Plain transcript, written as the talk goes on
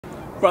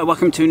Right,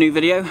 welcome to a new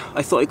video.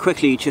 I thought I'd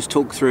quickly just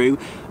talk through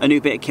a new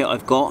bit of kit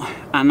I've got,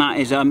 and that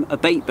is a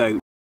bait boat.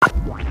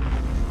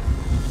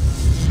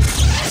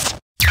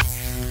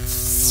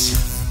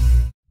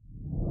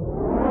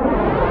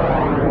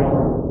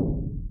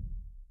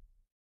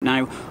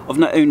 Now, I've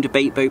not owned a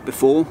bait boat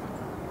before.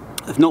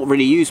 I've not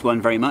really used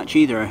one very much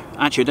either.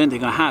 Actually, I don't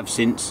think I have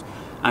since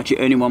actually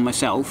owning one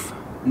myself.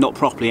 Not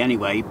properly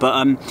anyway,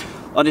 but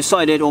I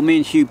decided, or me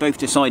and Hugh both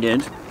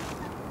decided,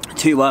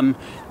 to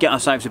get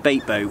ourselves a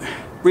bait boat.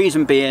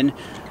 Reason being,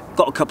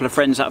 got a couple of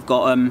friends that have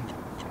got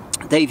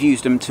they've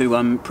used them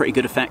to pretty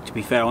good effect, to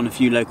be fair, on a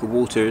few local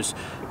waters,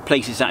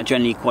 places that are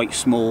generally quite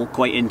small,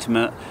 quite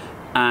intimate,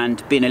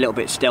 and being a little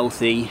bit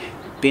stealthy,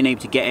 being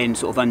able to get in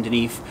sort of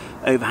underneath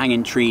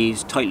overhanging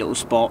trees, tight little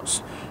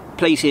spots,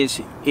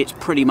 places it's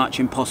pretty much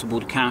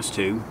impossible to cast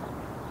to.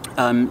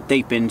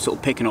 They've been sort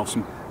of picking off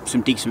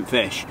some decent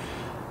fish,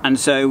 and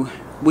so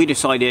we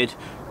decided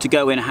to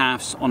go in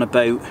halves on a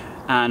boat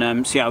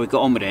and see how we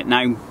got on with it.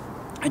 Now,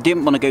 I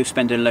didn't want to go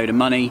spending a load of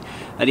money.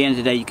 At the end of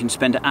the day, you can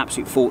spend an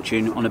absolute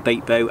fortune on a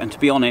bait boat, and to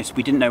be honest,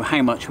 we didn't know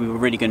how much we were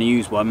really going to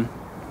use one,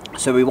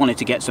 so we wanted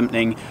to get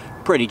something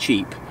pretty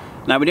cheap.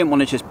 Now, we didn't want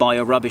to just buy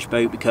a rubbish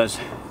boat, because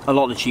a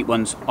lot of the cheap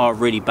ones are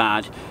really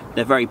bad.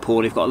 They're very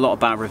poor, they've got a lot of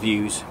bad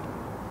reviews.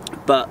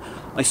 But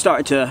I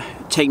started to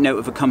take note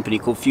of a company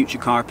called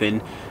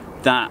Carping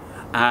that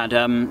had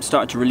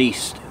started to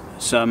release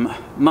some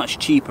much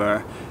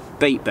cheaper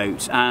bait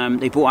boats.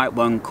 They brought out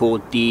one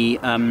called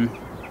the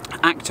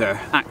Actor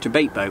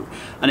bait boat,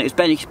 and it's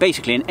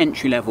basically an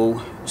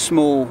entry-level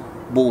small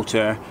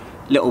water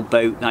little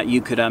boat that you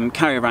could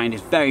carry around.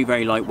 It's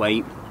very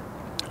lightweight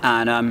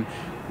and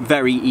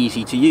very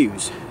easy to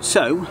use,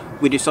 so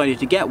we decided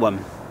to get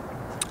one,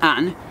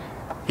 and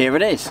here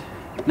it is.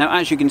 Now,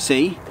 as you can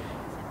see,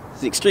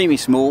 it's extremely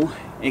small,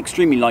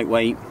 extremely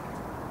lightweight.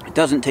 It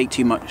doesn't take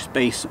too much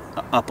space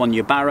up on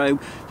your barrow.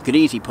 You could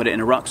easily put it in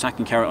a rucksack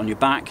and carry it on your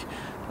back,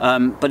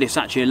 but it's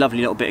actually a lovely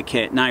little bit of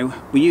kit.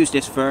 Now, we used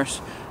this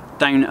first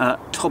down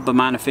at Todd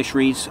Manor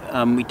Fisheries.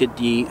 We did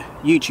the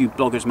YouTube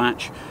bloggers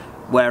match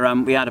where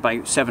we had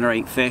about 7 or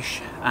 8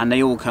 fish, and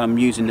they all come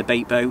using the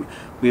bait boat.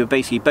 We were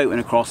basically boating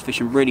across,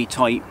 fishing really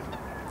tight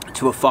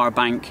to a far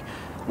bank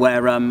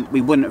where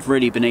we wouldn't have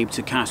really been able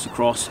to cast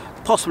across.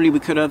 Possibly we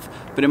could have,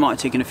 but it might have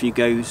taken a few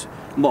goes.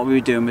 And what we were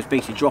doing was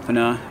basically dropping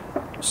a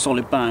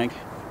solid bag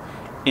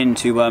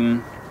into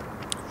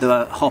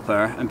the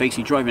hopper and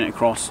basically driving it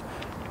across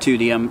to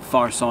the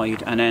far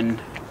side and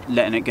then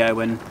letting it go,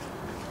 and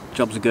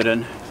job's a good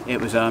one.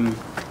 It was bang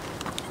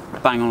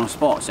on a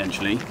spot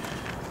essentially.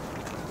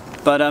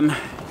 But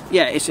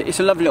yeah, it's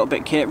a lovely little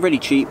bit of kit, really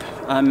cheap.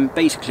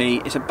 Basically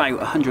it's about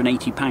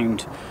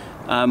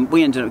 £180.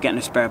 We ended up getting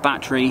a spare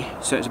battery,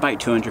 so it's about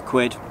 200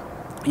 quid.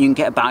 You can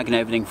get a bag and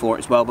everything for it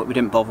as well, but we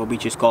didn't bother. We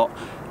just got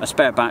a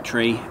spare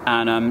battery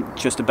and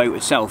just the boat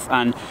itself.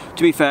 And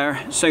to be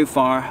fair, so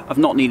far I've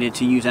not needed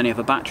to use any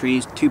other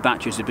batteries. 2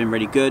 batteries have been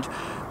really good.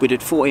 We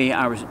did 48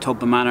 hours at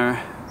Todd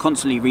Manor,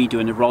 constantly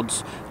redoing the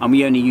rods, and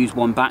we only use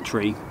 1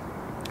 battery,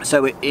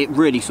 so it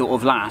really sort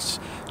of lasts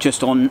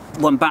just on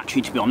 1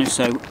 battery, to be honest.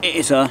 So it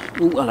is a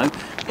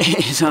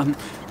it is a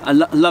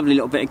lovely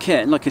little bit of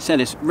kit. Like I said,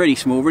 it's really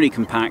small, really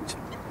compact,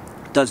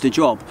 does the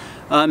job.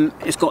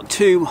 It's got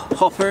 2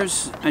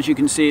 hoppers, as you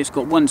can see. It's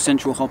got 1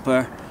 central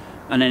hopper,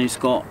 and then it's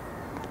got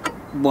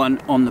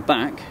 1 on the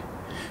back,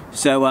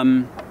 so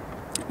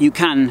you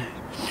can,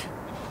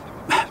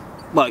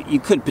 well,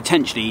 you could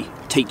potentially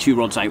take 2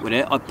 rods out with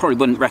it. I probably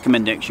wouldn't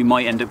recommend it, because you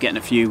might end up getting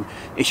a few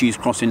issues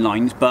crossing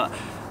lines. But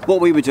what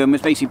we were doing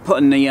was basically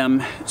putting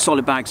the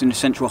solid bags in the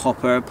central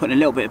hopper, putting a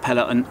little bit of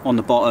pellet on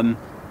the bottom,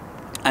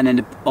 and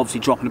then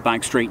obviously dropping the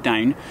bag straight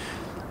down.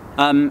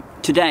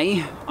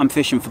 Today I'm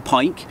fishing for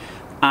pike,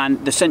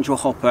 and the central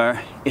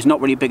hopper is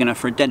not really big enough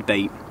for a dead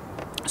bait.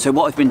 So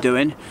what I've been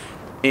doing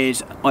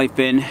is I've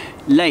been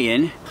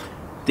laying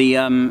the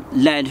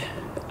lead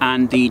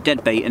and the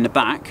dead bait in the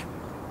back,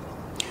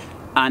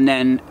 and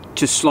then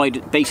just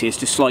basically it's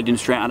just sliding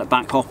straight out of the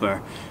back hopper.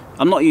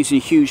 I'm not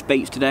using huge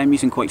baits today. I'm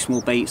using quite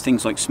small baits,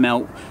 things like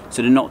smelt,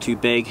 so they're not too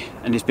big,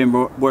 and it's been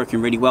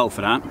working really well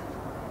for that.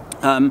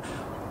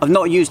 I've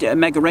not used it at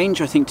mega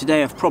range. I think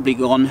today I've probably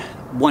gone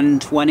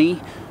 120,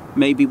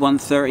 maybe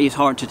 130. It's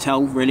hard to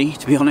tell really,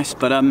 to be honest,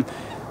 but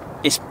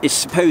it's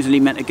supposedly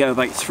meant to go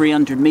about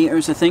 300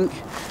 meters, I think.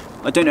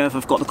 I don't know if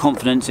I've got the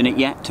confidence in it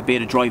yet to be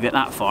able to drive it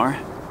that far,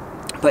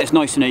 but it's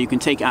nice to know you can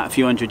take it out a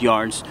few hundred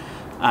yards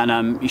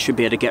and you should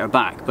be able to get her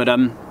back. But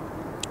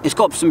it's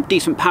got some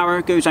decent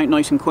power, goes out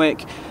nice and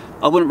quick.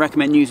 I wouldn't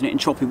recommend using it in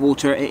choppy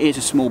water. It is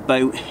a small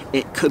boat,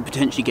 it could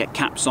potentially get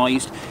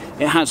capsized.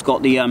 It has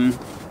got the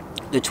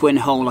twin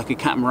hull, like a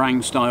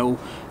catamaran style,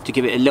 to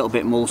give it a little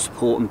bit more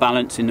support and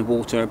balance in the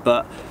water,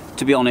 but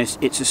to be honest,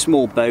 it's a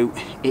small boat,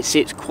 it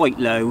sits quite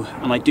low,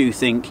 and I do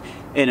think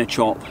in a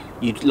chop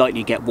you'd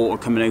likely get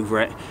water coming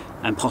over it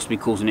and possibly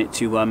causing it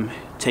to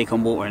take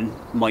on water and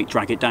might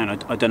drag it down.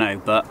 I don't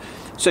know, but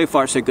so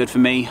far so good for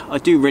me. I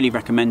do really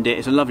recommend it.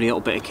 It's a lovely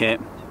little bit of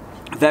kit,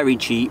 very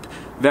cheap,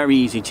 very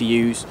easy to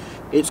use.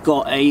 It's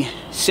got a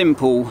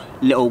simple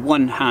little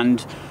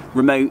one-hand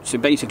remote, so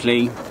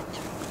basically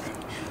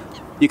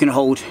you can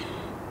hold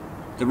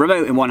the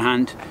remote in one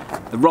hand,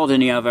 the rod in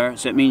the other,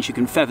 so it means you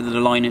can feather the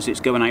line as it's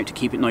going out to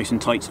keep it nice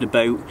and tight to the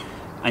boat,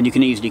 and you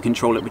can easily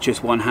control it with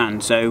just one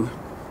hand. So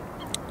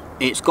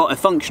it's got a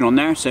function on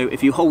there, so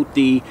if you hold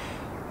the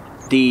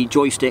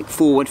joystick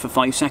forward for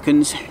 5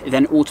 seconds, it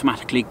then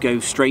automatically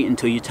goes straight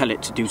until you tell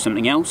it to do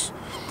something else.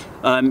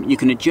 You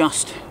can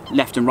adjust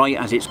left and right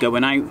as it's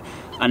going out,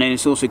 and then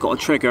it's also got a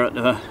trigger at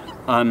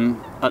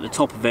the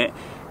top of it,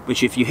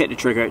 which if you hit the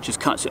trigger it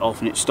just cuts it off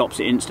and it stops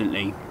it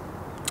instantly.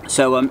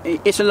 So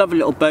it's a lovely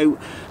little boat.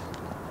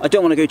 I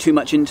don't want to go too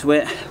much into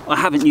it. I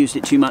haven't used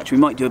it too much. We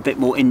might do a bit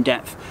more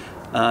in-depth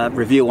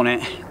review on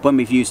it when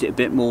we've used it a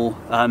bit more.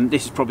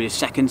 This is probably the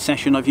second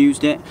session I've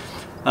used it.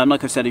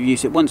 Like I said, I've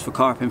used it once for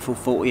carping for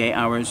 48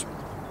 hours,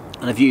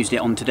 and I've used it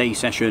on today's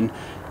session,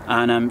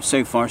 and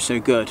so far so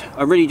good.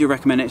 I really do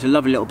recommend it. It's a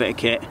lovely little bit of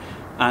kit,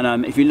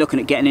 and if you're looking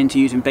at getting into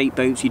using bait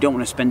boats, you don't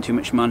want to spend too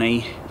much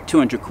money,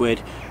 200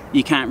 quid,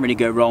 you can't really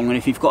go wrong. And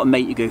if you've got a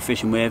mate you go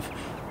fishing with,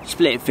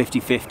 split it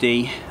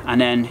 50-50, and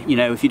then, you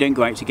know, if you don't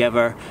go out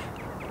together,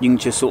 you can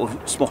just sort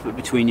of swap it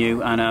between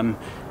you, and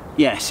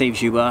yeah,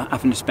 saves you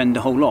having to spend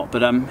a whole lot.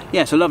 But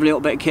yeah, it's a lovely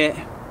little bit of kit.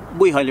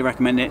 We highly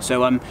recommend it.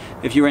 So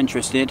if you're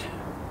interested,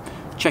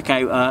 check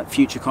out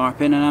Future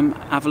Carping and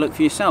have a look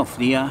for yourself,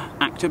 the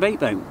Actor bait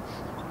boat.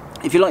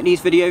 If you like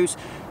these videos,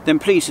 then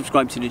please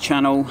subscribe to the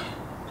channel.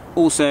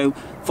 Also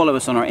follow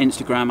us on our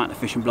Instagram at The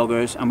Fishing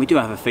Bloggers, and we do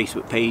have a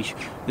Facebook page,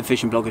 The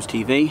Fishing Bloggers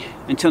TV.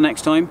 Until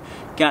next time,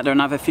 get out there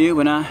and have a few,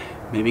 and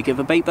maybe give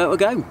a bait boat a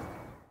go.